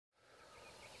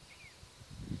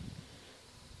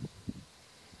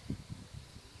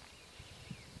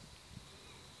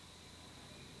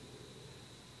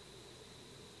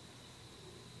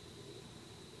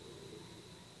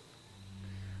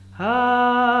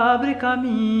Abre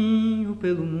caminho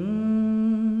pelo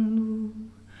mundo,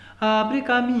 abre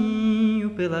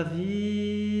caminho pela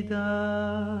vida.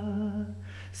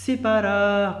 Se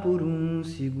parar por um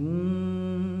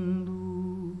segundo,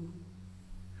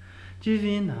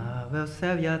 divinal é o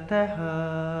céu e a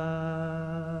terra.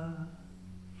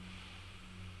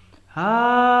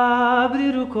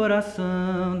 Abrir o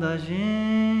coração da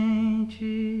gente,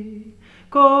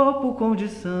 corpo,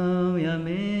 condição e a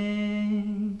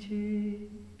mente,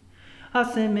 a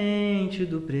semente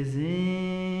do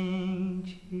presente.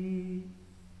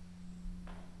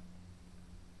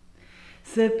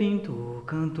 Ser pintor,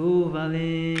 cantor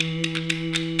valente,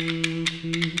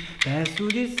 peço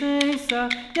licença,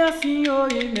 minha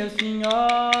senhora e meu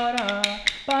senhora,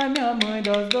 pai, minha mãe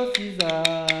das doces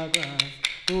águas,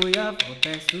 oi avó,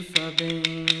 peço sua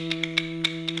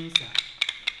bênção.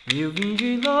 Eu vim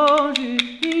de longe,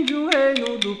 vim de um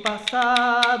reino do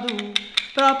passado,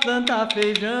 pra plantar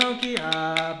feijão,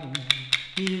 quiabo,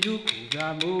 milho, couve,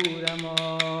 amor,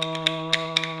 amora.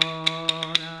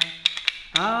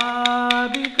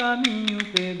 Abre caminho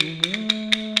pelo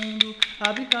mundo,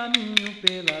 abre caminho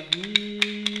pela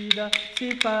vida.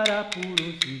 Se parar por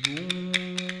um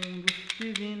segundo,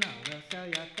 divinal é o céu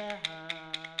e a terra.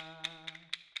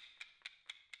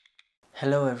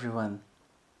 Hello everyone,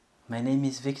 my name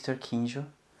is Victor Kinjo,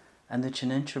 an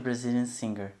uchinanchu Brazilian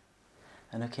singer,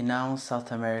 an Okinawan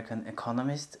South American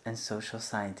economist and social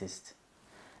scientist,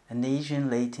 an Asian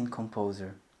Latin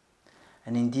composer,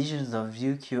 an indigenous of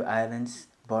UQ Islands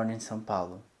born in São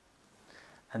Paulo,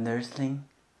 an Earthling,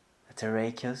 a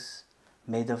Terraqueous,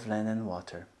 made of land and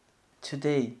water.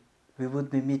 Today we would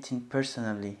be meeting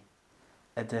personally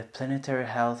at the Planetary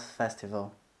Health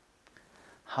Festival.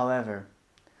 However,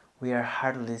 we are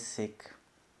hardly sick.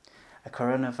 A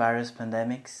coronavirus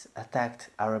pandemic attacked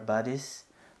our bodies,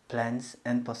 plans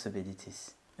and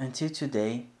possibilities. Until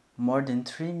today, more than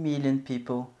 3 million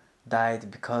people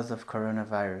died because of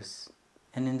coronavirus.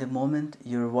 And in the moment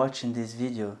you're watching this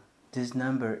video, this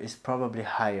number is probably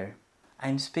higher.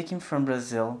 I'm speaking from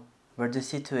Brazil, where the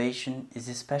situation is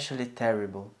especially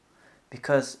terrible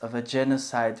because of a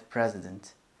genocide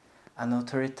president, an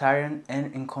authoritarian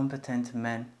and incompetent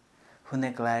man who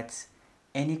neglects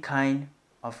any kind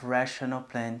of rational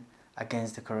plan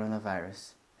against the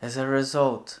coronavirus. As a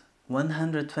result,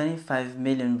 125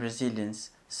 million Brazilians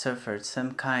suffered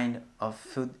some kind of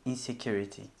food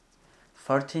insecurity.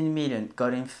 14 million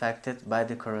got infected by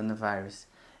the coronavirus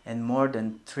and more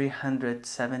than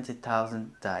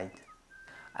 370,000 died.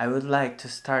 I would like to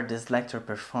start this lecture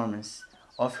performance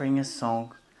offering a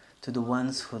song to the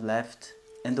ones who left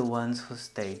and the ones who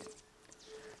stayed.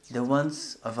 The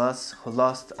ones of us who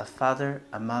lost a father,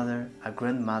 a mother, a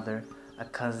grandmother, a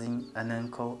cousin, an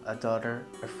uncle, a daughter,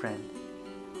 a friend.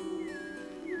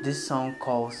 This song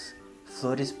calls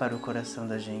Flores para o coração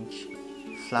da gente,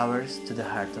 flowers to the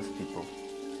heart of people.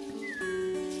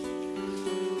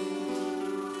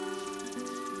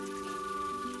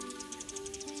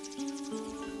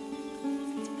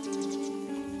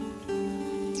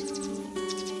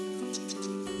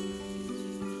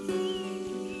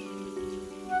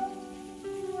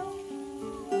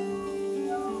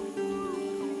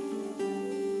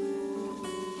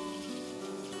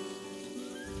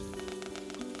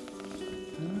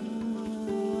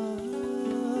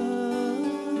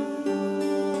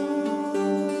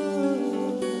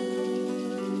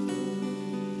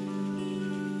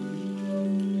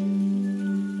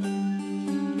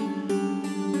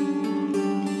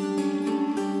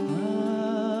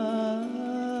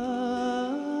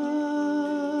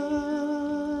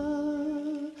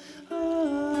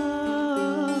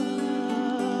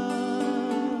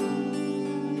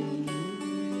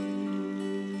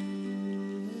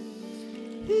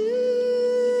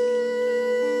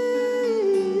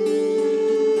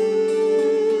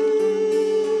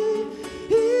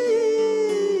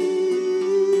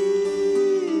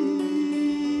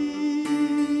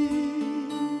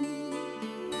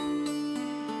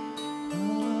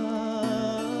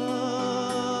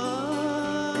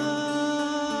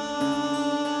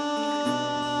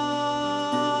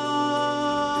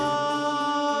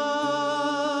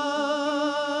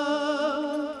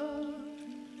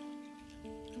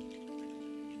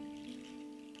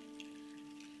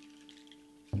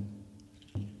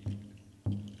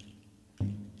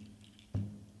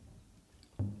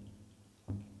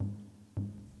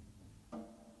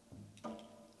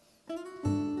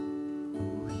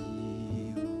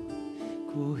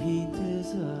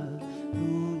 Correnteza,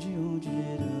 onde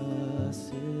irá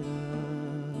será?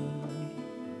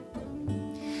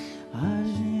 A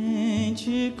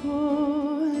gente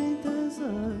correnteza,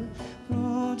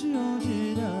 onde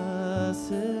irá?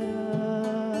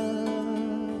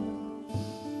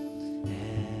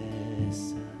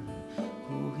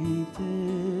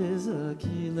 correnteza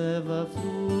que leva a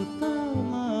fruta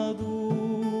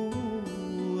madura.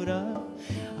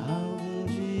 Algum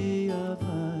dia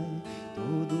vai,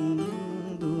 todo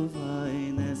mundo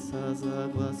vai, nessas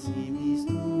águas se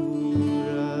mistura.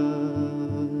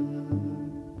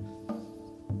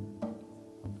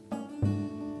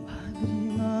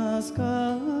 Lágrimas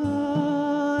caem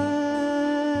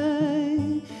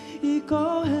e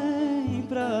correm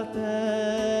pra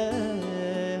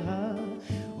terra,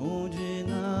 onde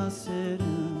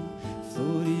nascerão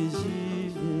flores de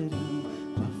verão,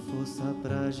 com a força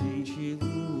pra gente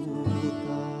lutar.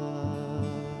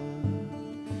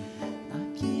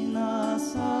 Aqui na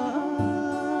Sai,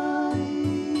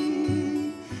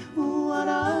 o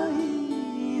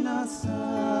Araí na Sai,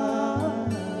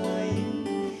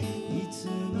 Itsu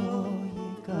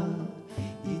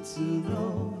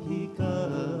no Hika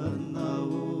na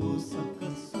Osaka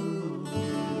sou.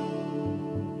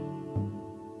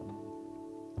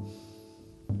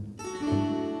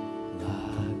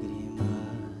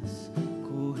 Lágrimas,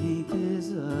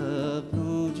 correnteza, pra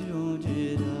onde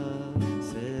irá,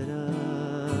 será?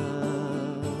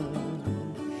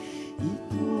 E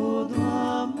todo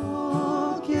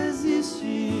amor que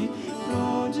existe, pra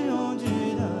onde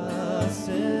irá,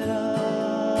 será?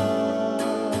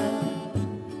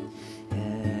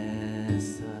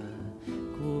 Essa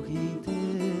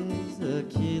correnteza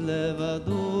que leva a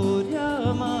dor e a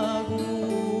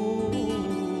amargura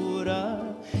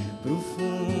pro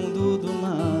fundo do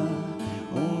mar,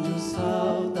 onde o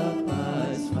sal da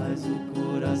paz faz o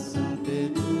coração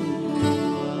perdoar.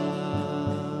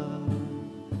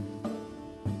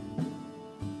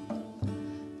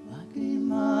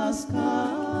 Lágrimas caem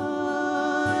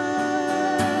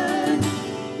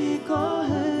e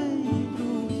correm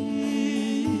pro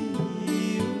rio.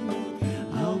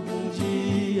 Algum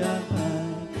dia vai,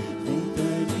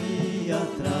 ventando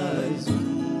atrás o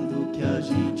mundo que a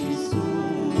gente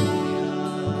sonha.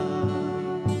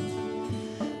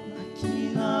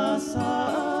 Aqui na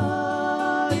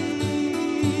Sai,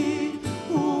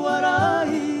 o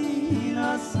Araí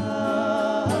na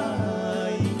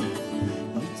Sai,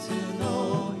 Itsu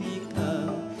no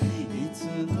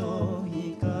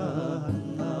Hika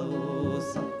na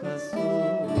Osaka sou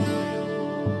eu.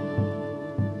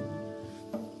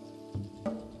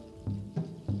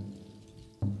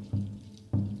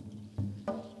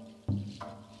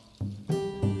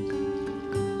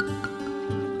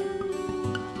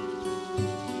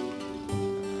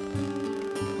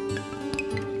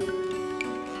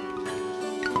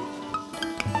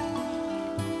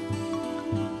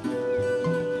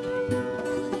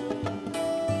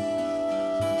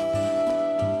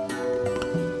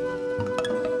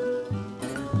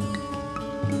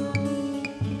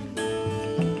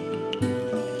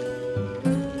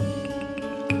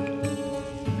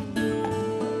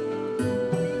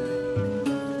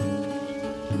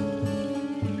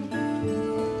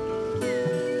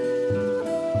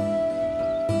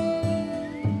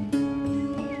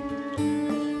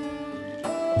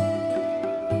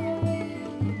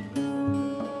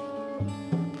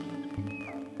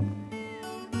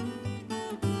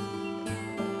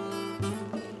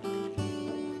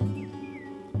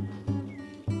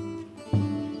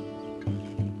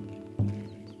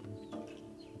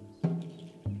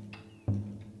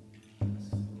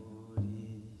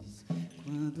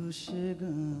 Quando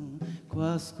chegam com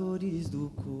as cores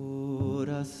do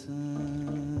coração,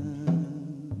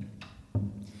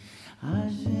 a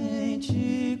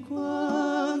gente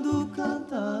quando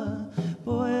canta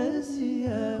poesia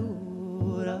é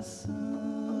oração.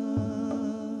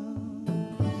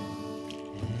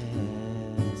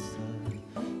 Essa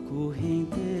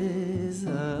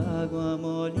correnteza, água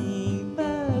mole em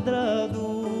pedra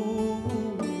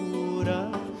dura,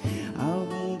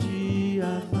 algum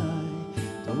dia vai,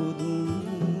 todo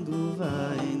mundo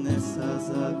vai, nessas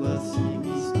águas se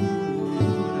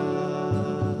mistura.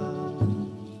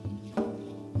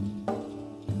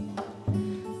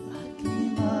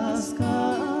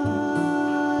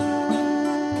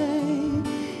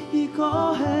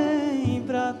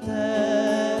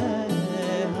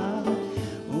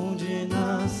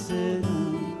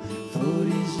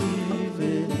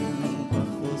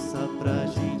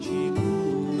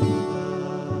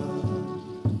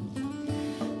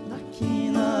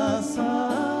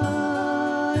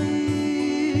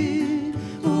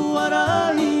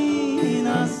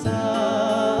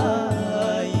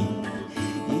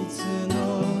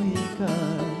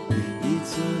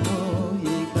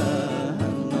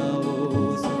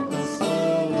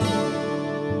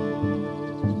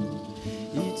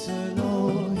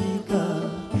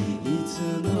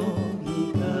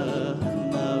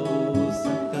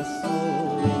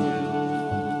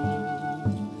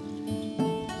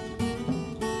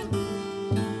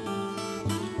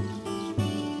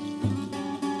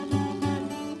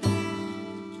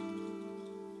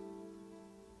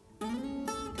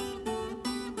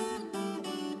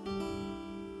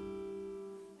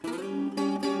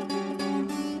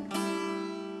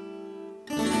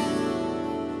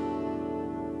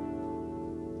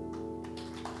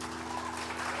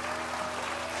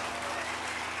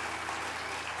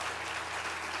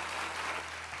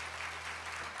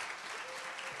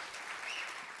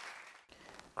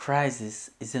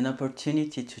 Crisis is an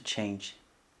opportunity to change.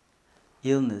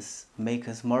 Illness makes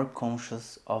us more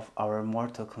conscious of our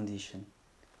mortal condition.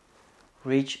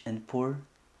 Rich and poor,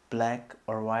 black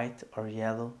or white or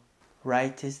yellow,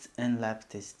 rightists and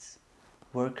leftists,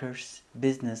 workers,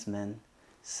 businessmen,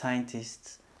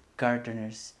 scientists,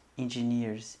 gardeners,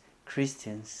 engineers,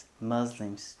 Christians,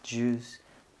 Muslims, Jews,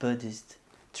 Buddhists,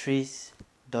 trees,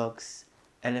 dogs,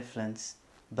 elephants,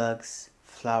 bugs,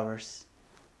 flowers.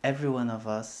 Every one of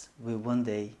us will one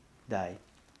day die.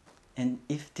 And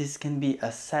if this can be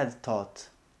a sad thought,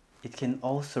 it can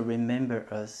also remember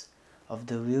us of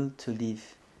the will to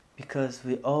live, because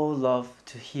we all love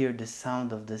to hear the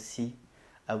sound of the sea,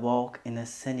 a walk in a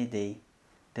sunny day,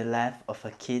 the laugh of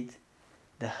a kid,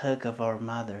 the hug of our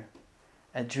mother,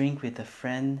 a drink with a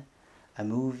friend, a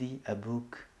movie, a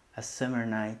book, a summer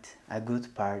night, a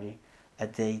good party, a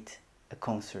date, a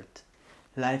concert.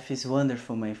 Life is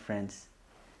wonderful, my friends.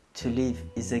 To live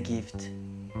is a gift.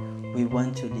 We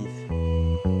want to live.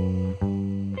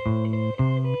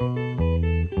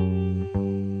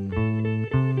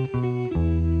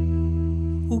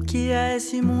 O que é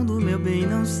esse mundo, meu bem,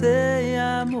 não sei,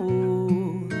 amor.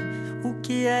 O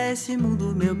que é esse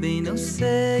mundo, meu bem, não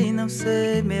sei, não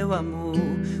sei, meu amor.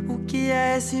 O que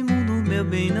é esse mundo, meu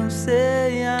bem, não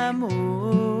sei,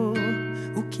 amor.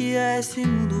 O que é esse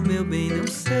mundo, meu bem, não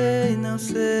sei, não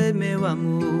sei, meu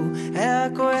amor. É a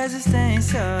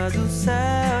coexistência do céu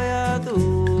e a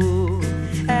dor.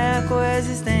 É a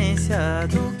coexistência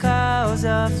do caos e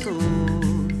a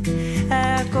flor.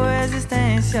 É a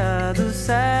coexistência do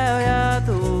céu e a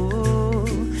dor.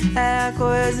 É a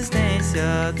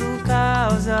coexistência do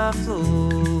caos e a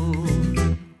flor.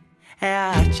 É a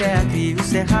arte, é a trilha, o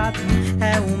cerrado.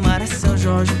 É o mar, é São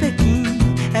Jorge, Pequim.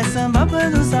 É samba,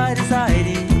 Buenos Aires,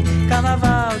 Aire.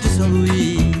 Carnaval de São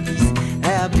Luís.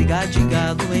 É a briga de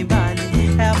galo em baile.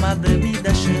 É a madame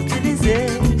da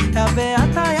Champs-Élysées. É a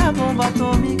beata e a bomba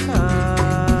atômica.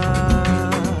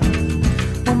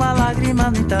 Uma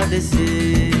lágrima no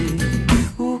entardecer.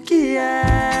 O que é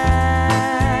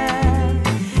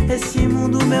esse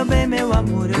mundo, meu bem, meu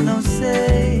amor, eu não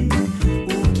sei.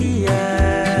 O que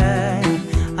é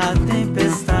a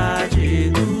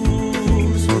tempestade,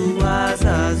 luz, luas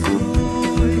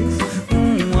azuis,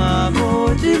 um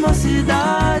amor de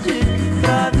mocidade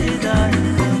pra vida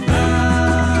encantar.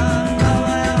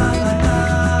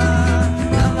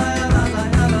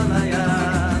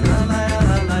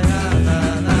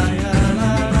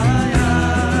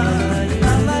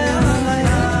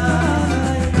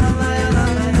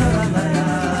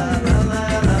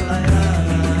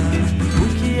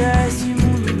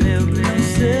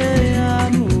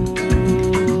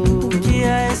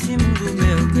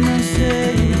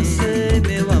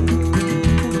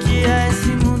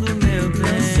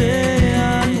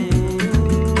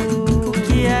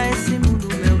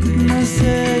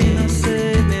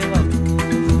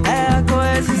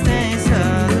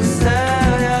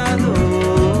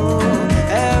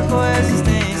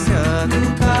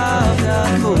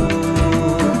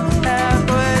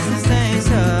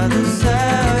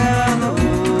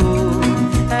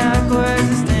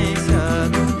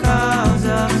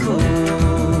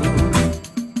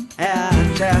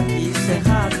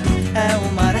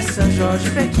 Jorge,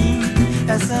 Pequim,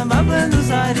 é samba,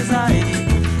 Buenos Aires, Aire,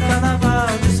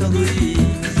 Carnaval de São Luís,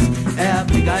 é a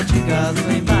briga de galo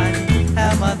em baile, é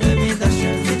a madame da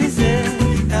Champs-Élysées,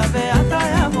 é a beata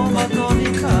e a bomba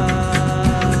atômica,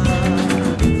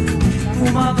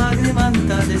 uma lágrima no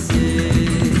entardecer.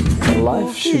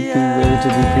 Life should be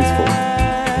relatively peaceful,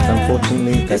 but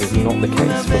unfortunately that is not the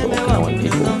case for the Okinawan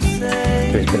people.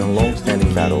 There has been a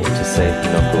long-standing battle to save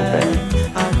Pinocchio Bay,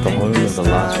 the home of the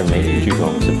last remaining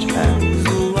dugongs of Japan.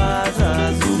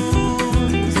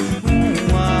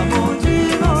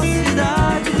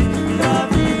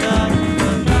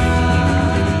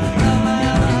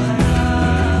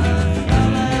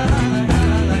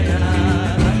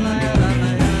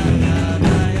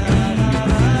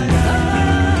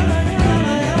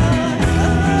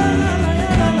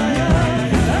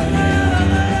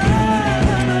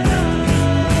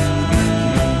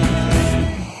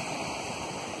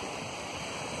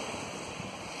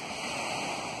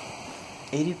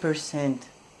 Percent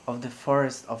of the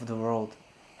forest of the world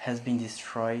has been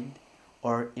destroyed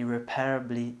or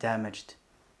irreparably damaged.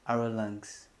 Our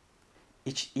lungs.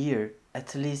 Each year,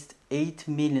 at least 8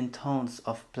 million tons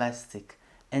of plastic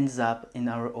ends up in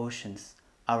our oceans,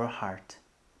 our heart.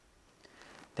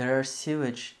 There are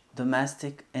sewage,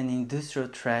 domestic and industrial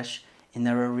trash in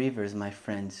our rivers, my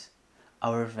friends,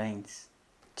 our veins.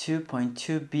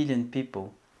 2.2 billion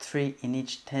people, 3 in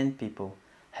each 10 people,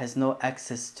 has no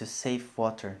access to safe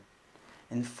water,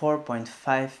 and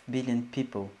 4.5 billion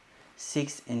people,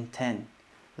 6 in 10,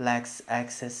 lacks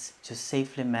access to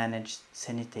safely managed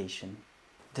sanitation.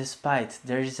 Despite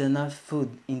there is enough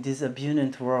food in this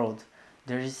abundant world,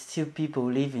 there is still people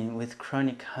living with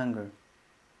chronic hunger.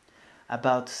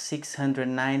 About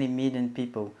 690 million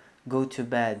people go to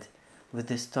bed with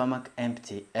the stomach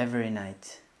empty every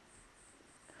night.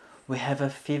 We have a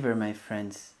fever, my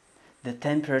friends. The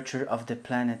temperature of the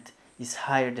planet is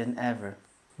higher than ever.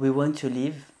 We want to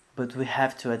live, but we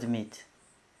have to admit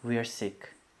we are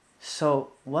sick.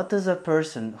 So, what does a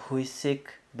person who is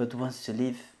sick but wants to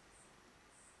live?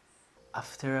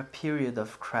 After a period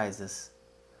of crisis,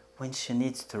 when she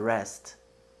needs to rest,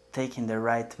 taking the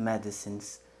right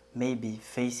medicines, maybe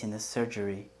facing a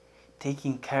surgery,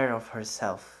 taking care of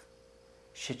herself,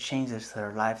 she changes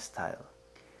her lifestyle.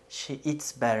 She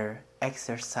eats better,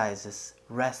 exercises,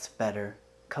 rests better,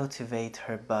 cultivates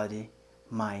her body,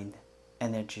 mind,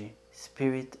 energy,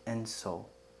 spirit and soul.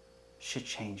 She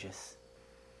changes.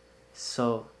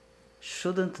 So,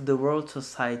 shouldn't the world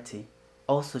society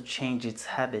also change its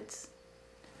habits?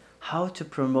 How to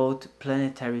promote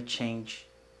planetary change?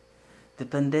 The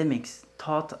pandemics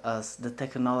taught us the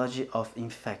technology of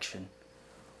infection.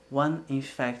 1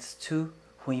 infects 2,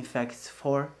 who infects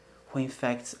 4, who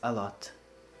infects a lot.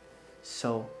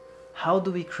 So, how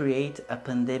do we create a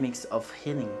pandemics of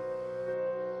healing?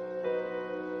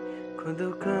 Quando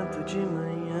eu canto de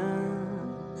manhã,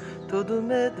 todo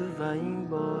medo vai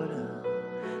embora,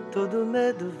 todo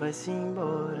medo vai-se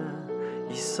embora,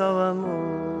 e só o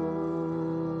amor.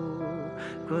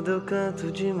 Quando eu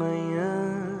canto de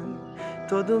manhã,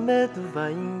 todo medo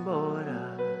vai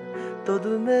embora,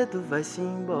 todo medo vai-se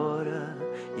embora,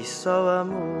 e só o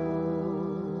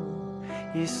amor,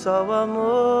 e só o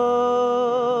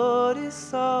amor, e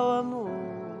só o amor,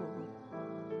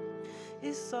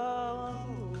 e só o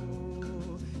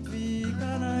amor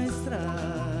fica na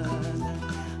estrada.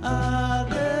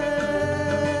 Adeus,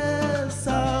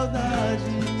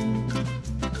 saudade,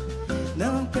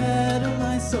 não quero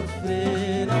mais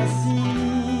sofrer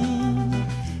assim.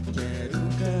 Quero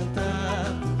cantar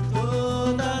por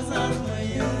todas as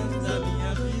manhãs da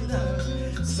minha vida,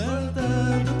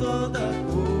 espantando toda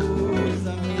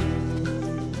coisa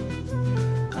ruim.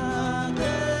 Adeus,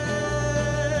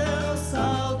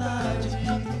 saudade,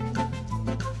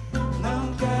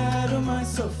 não quero mais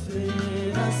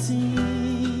sofrer assim.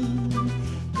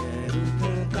 Quero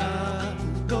cantar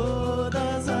por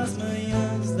todas as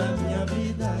manhãs da minha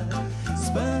vida,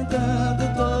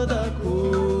 espantando toda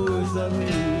coisa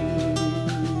ruim.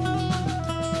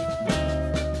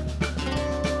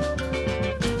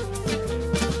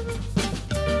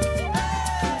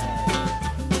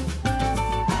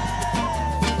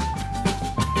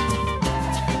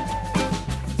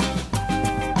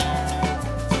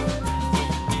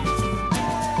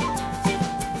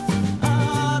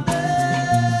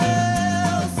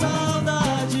 Adeus,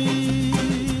 saudade,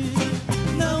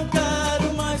 não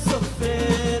quero mais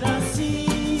sofrer assim.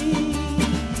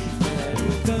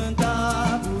 Quero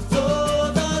cantar por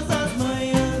todas as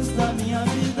manhãs da minha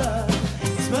vida,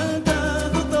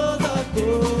 espantando toda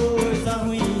coisa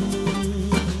ruim.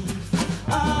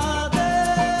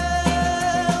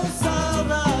 Adeus,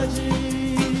 saudade,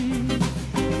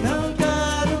 não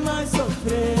quero mais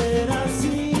sofrer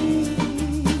assim.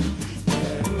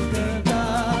 Quero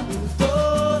cantar por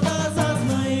todas as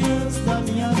manhãs da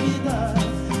minha vida,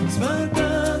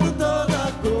 espantando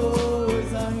toda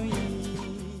coisa ruim.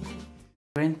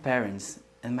 Grandparents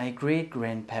and my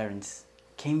great-grandparents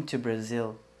came to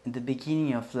Brazil in the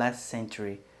beginning of last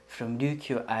century from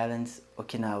Ryukyu Islands,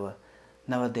 Okinawa,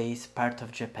 nowadays part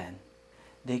of Japan.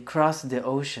 They crossed the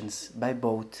oceans by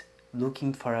boat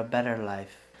looking for a better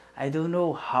life. I don't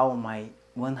know how my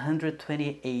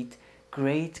 128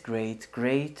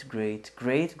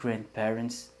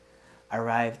 great-great-great-great-great-grandparents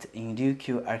arrived in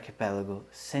Ryukyu archipelago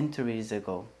centuries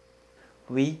ago.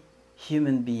 We,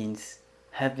 human beings,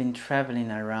 have been traveling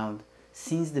around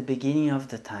since the beginning of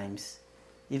the times,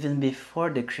 even before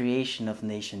the creation of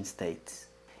nation-states.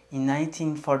 In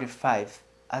 1945,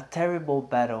 a terrible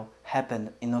battle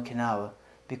happened in Okinawa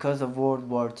because of World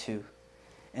War II,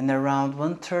 and around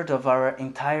 1/3 of our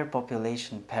entire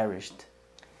population perished.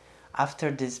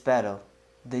 After this battle,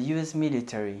 the US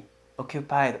military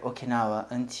occupied Okinawa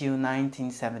until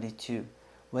 1972,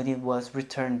 when it was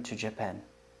returned to Japan.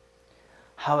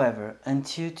 However,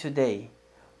 until today,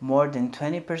 more than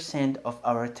 20% of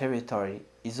our territory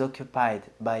is occupied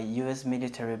by US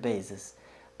military bases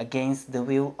against the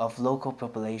will of local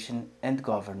population and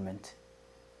government.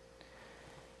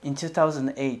 In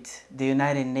 2008, the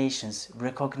United Nations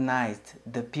recognized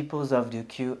the peoples of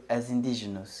Ryukyu as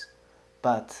indigenous,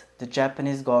 but the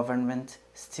Japanese government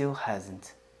still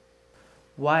hasn't.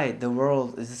 Why the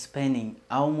world is spending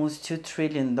almost $2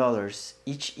 trillion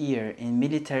each year in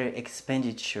military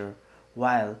expenditure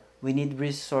while we need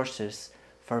resources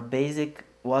for basic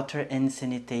water and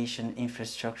sanitation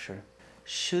infrastructure?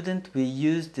 Shouldn't we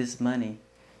use this money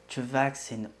to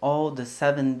vaccine all the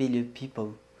 7 billion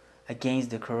people against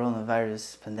the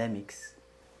coronavirus pandemics?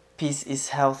 Peace is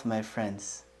health, my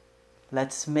friends.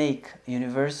 Let's make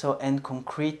universal and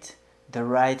concrete the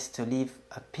right to live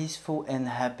a peaceful and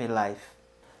happy life.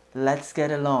 Let's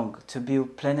get along to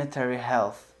build planetary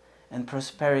health and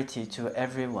prosperity to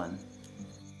everyone.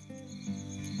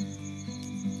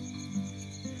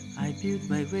 I build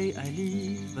my way, I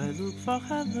live, I look for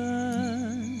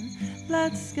heaven.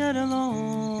 Let's get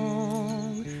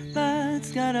along,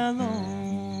 let's get along.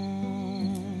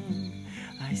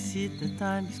 I see the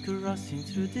time is crossing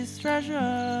through this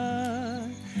treasure.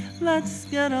 Let's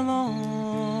get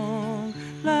along,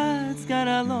 let's get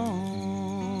along.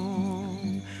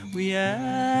 We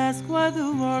ask why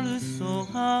the world is so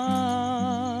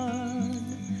hard.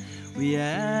 We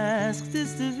ask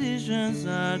these divisions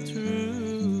are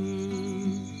true.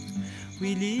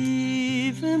 We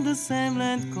live in the same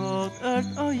land called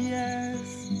Earth, oh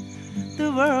yes.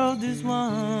 The world is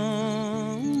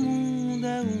one.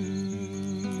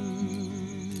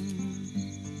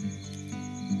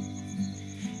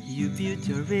 You build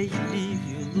your way, you live,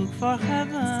 you look for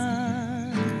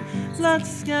heaven.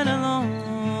 Let's get along,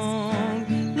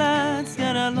 let's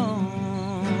get along.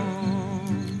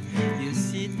 You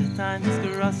see the time is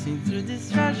crossing through this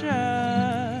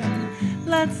treasure.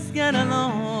 Let's get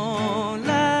along,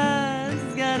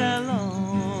 let's get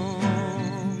along.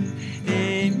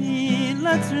 Amy,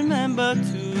 let's remember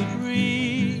to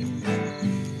breathe.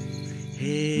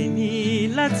 Amy,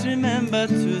 let's remember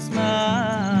to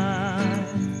smile.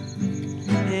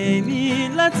 Amy,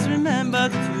 let's remember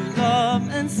to love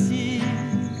and see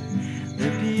the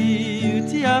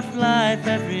beauty of life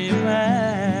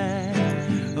everywhere.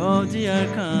 Oh dear,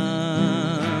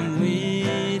 come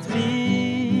with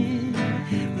me.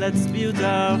 Let's build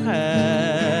our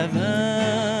heaven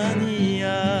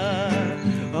here.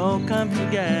 Oh, come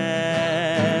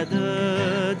together,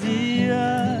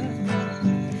 dear.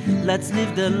 Let's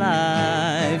live the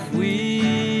life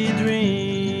we dream.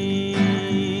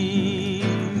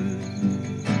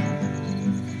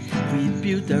 We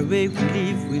build our way, we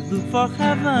live, we look for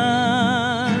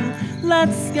heaven.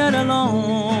 Let's get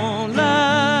along,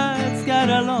 let's get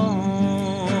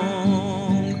along.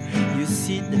 You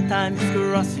see the time is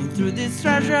crossing through this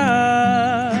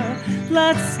treasure.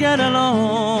 Let's get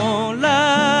along,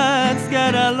 let's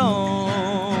get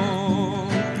along.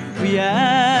 We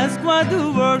ask why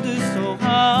the world is so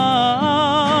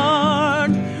hard.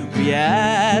 We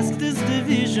ask these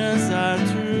divisions are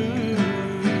true.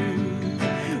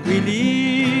 We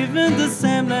live in the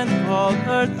same land called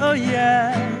Earth, oh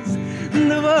yes.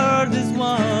 The world is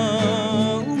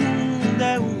one.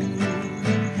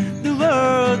 The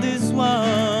world is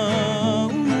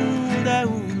one.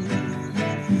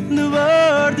 The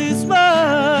world is one.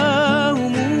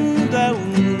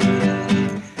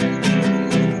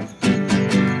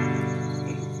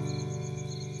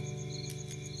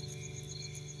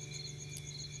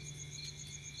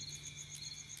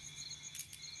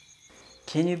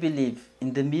 Can you believe,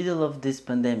 in the middle of these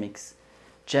pandemics,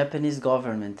 Japanese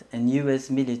government and US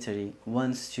military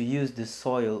wants to use the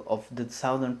soil of the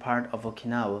southern part of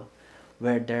Okinawa,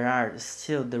 where there are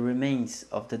still the remains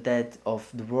of the dead of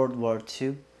the World War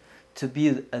II, to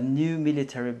build a new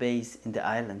military base in the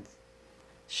island?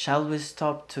 Shall we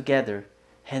stop together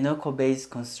Henoko-based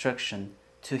construction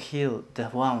to heal the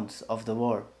wounds of the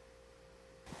war?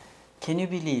 Can you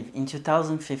believe in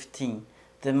 2015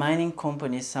 the mining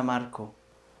company Samarco,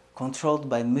 controlled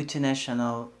by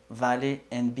multinational Vale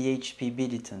and BHP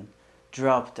Billiton,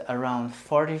 dropped around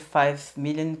 45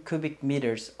 million cubic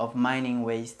meters of mining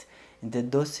waste in the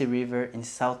Doce River in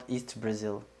southeast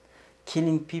Brazil,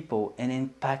 killing people and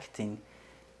impacting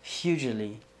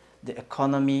hugely the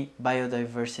economy,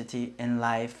 biodiversity and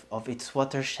life of its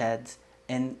watersheds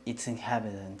and its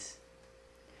inhabitants.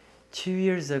 2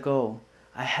 years ago,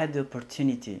 I had the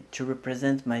opportunity to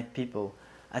represent my people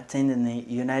attending the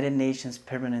United Nations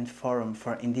Permanent Forum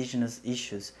for Indigenous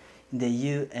Issues in the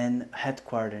UN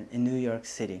headquarters in New York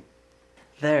City.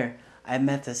 There, I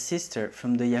met a sister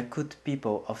from the Yakut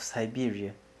people of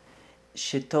Siberia.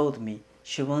 She told me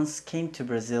she once came to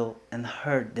Brazil and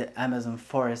heard the Amazon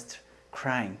forest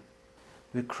crying.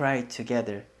 We cried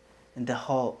together in the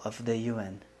hall of the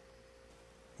UN.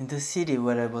 In the city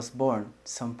where I was born,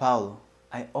 São Paulo,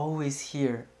 I always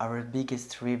hear our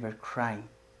biggest river crying,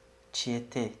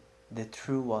 Tietê. the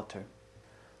true water.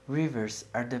 Rivers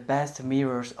are the best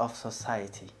mirrors of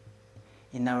society.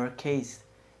 In our case,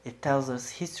 it tells us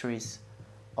histories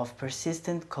of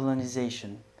persistent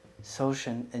colonization,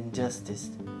 social injustice,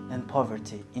 and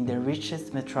poverty in the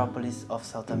richest metropolis of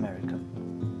South America.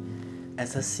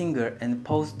 As a singer and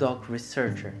postdoc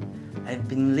researcher, I've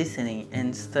been listening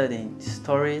and studying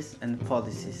stories and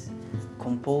policies,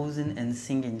 composing and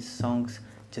singing songs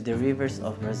to the rivers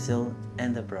of Brazil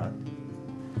and abroad.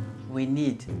 We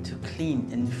need to clean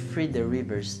and free the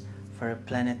rivers for a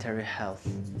planetary health.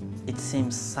 It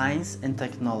seems science and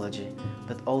technology,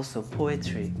 but also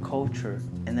poetry, culture,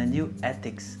 and a new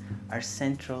ethics are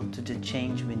central to the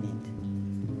change we need.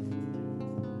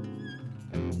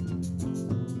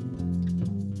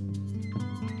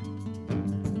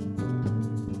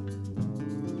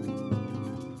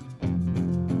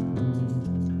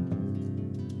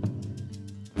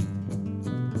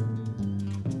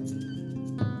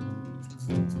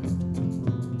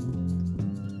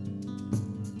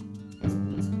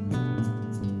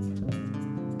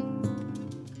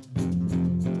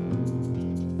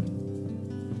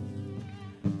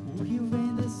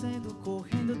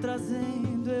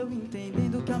 Trazendo, eu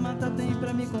entendendo o que a mata tem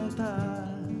pra me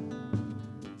contar.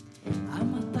 A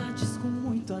mata diz com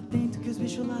muito atento que os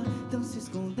bichos lá tão se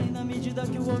escondendo à medida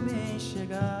que o homem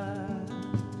chegar.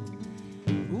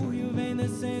 O rio vem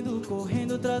descendo,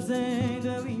 correndo, trazendo,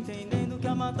 eu entendendo o que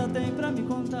a mata tem pra me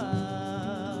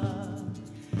contar.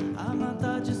 A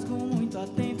mata diz com muito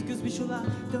atento que os bichos lá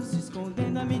tão se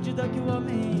escondendo à medida que o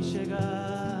homem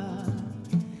chegar.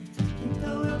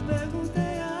 Então eu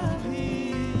perguntei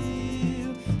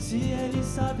se ele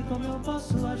sabe como eu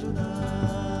posso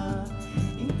ajudar.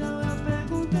 Então eu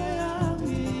perguntei ao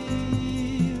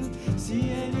rio se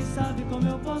ele sabe como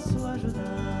eu posso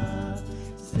ajudar.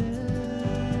 Cê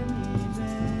me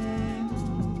vendo,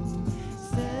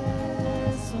 cê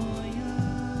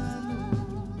sonhando,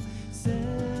 cê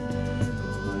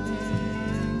colhendo,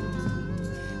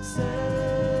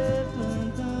 cê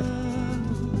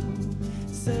plantando,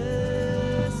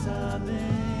 cê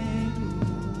sabendo,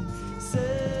 cê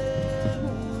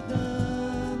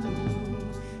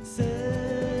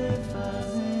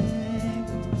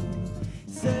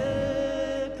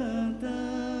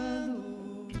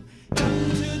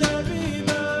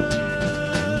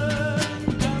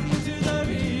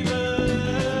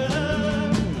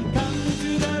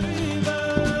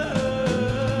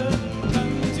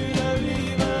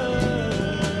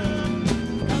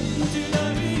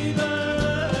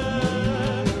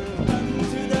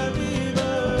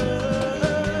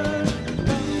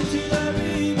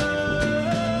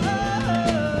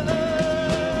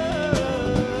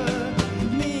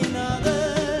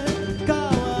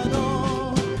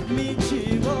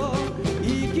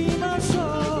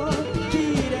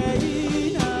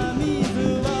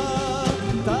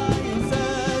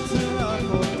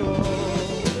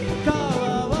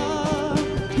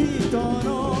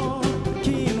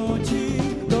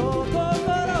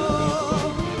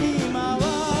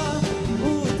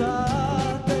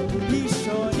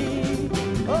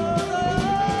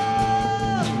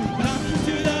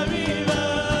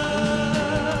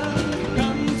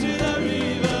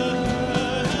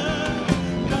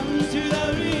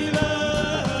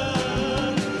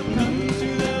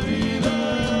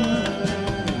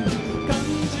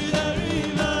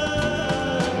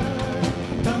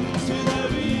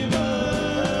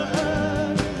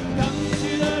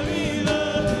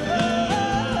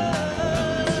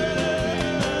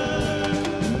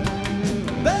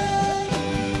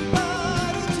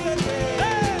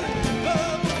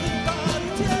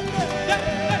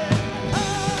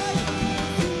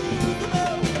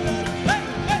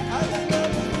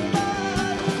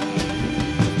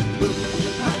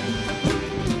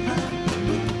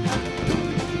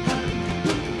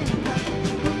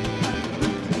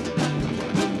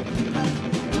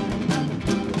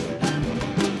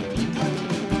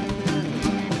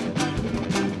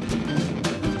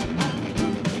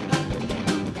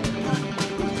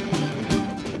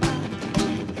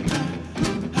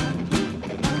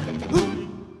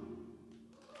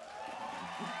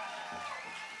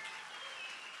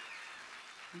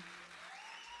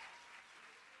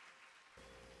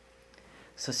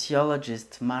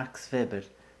Sociologist Max Weber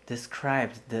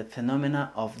described the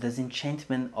phenomena of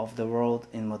disenchantment of the world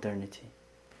in modernity.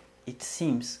 It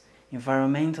seems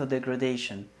environmental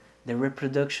degradation, the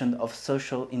reproduction of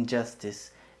social injustice,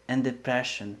 and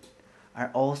depression are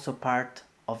also part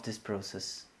of this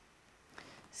process.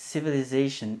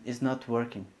 Civilization is not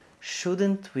working.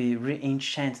 Shouldn't we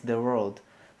re-enchant the world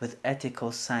with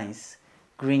ethical science,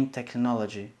 green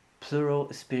technology,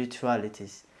 plural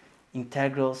spiritualities,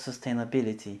 integral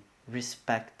sustainability,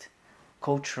 respect,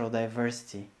 cultural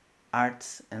diversity,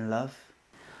 arts and love,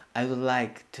 I would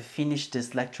like to finish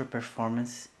this lecture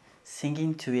performance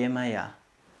singing to Yemaya,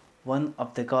 one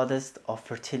of the goddess of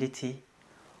fertility,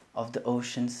 of the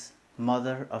oceans,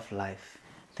 mother of life.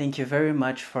 Thank you very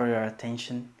much for your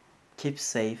attention. Keep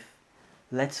safe.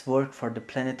 Let's work for the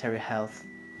planetary health,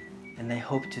 and I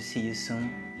hope to see you soon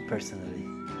personally.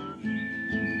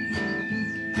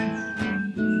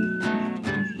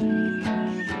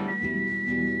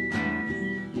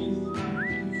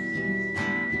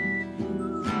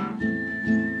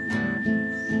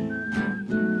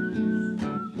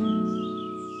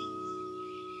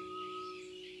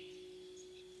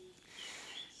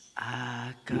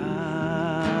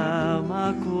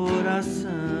 Acalma coração,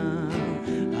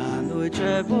 a noite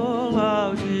é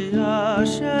boa, o dia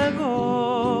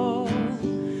chegou.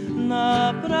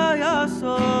 Na praia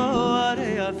sou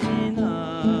areia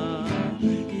fina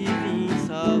e vim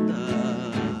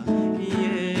saudar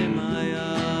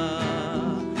Yemaya.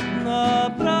 Na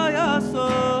praia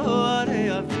sou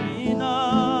areia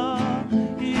fina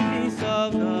e vim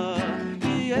saudar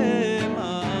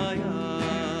Yemaya.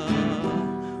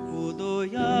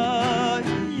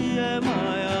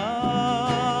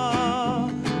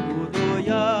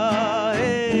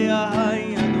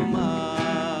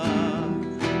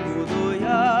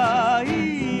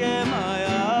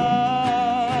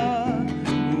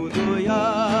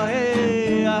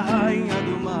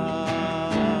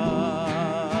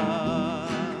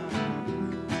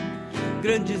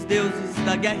 Grandes deuses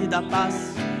da guerra e da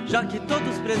paz, já que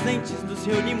todos presentes nos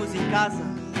reunimos em casa,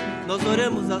 nós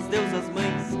oramos às deusas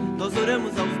mães, nós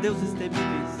oramos aos deuses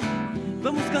temíveis.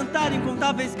 Vamos cantar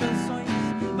incontáveis canções,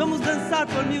 vamos dançar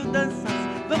por 1000 danças,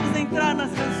 vamos entrar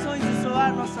nas canções e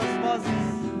soar nossas vozes.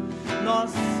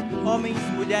 Nós, homens,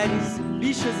 mulheres,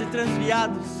 bichas e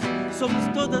transviados, somos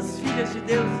todas filhas de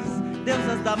deuses,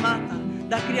 deusas da mata,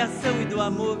 da criação e do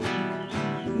amor.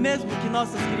 Mesmo que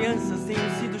nossas crianças tenham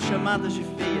sido chamadas de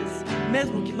feias,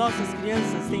 mesmo que nossas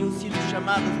crianças tenham sido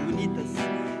chamadas bonitas,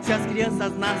 se as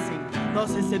crianças nascem,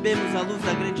 nós recebemos a luz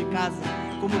da grande casa,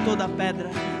 como toda pedra,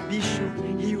 bicho,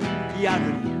 rio e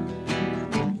árvore.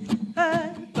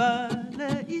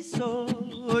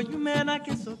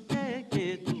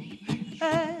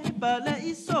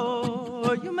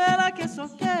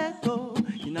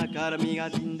 Na cara minha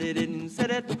tindere no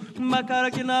sereto, uma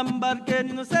cara que na embarque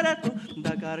no sereto,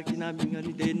 da cara que na minha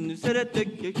lide no sereto,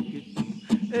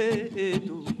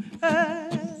 tu,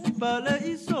 bale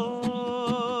isso.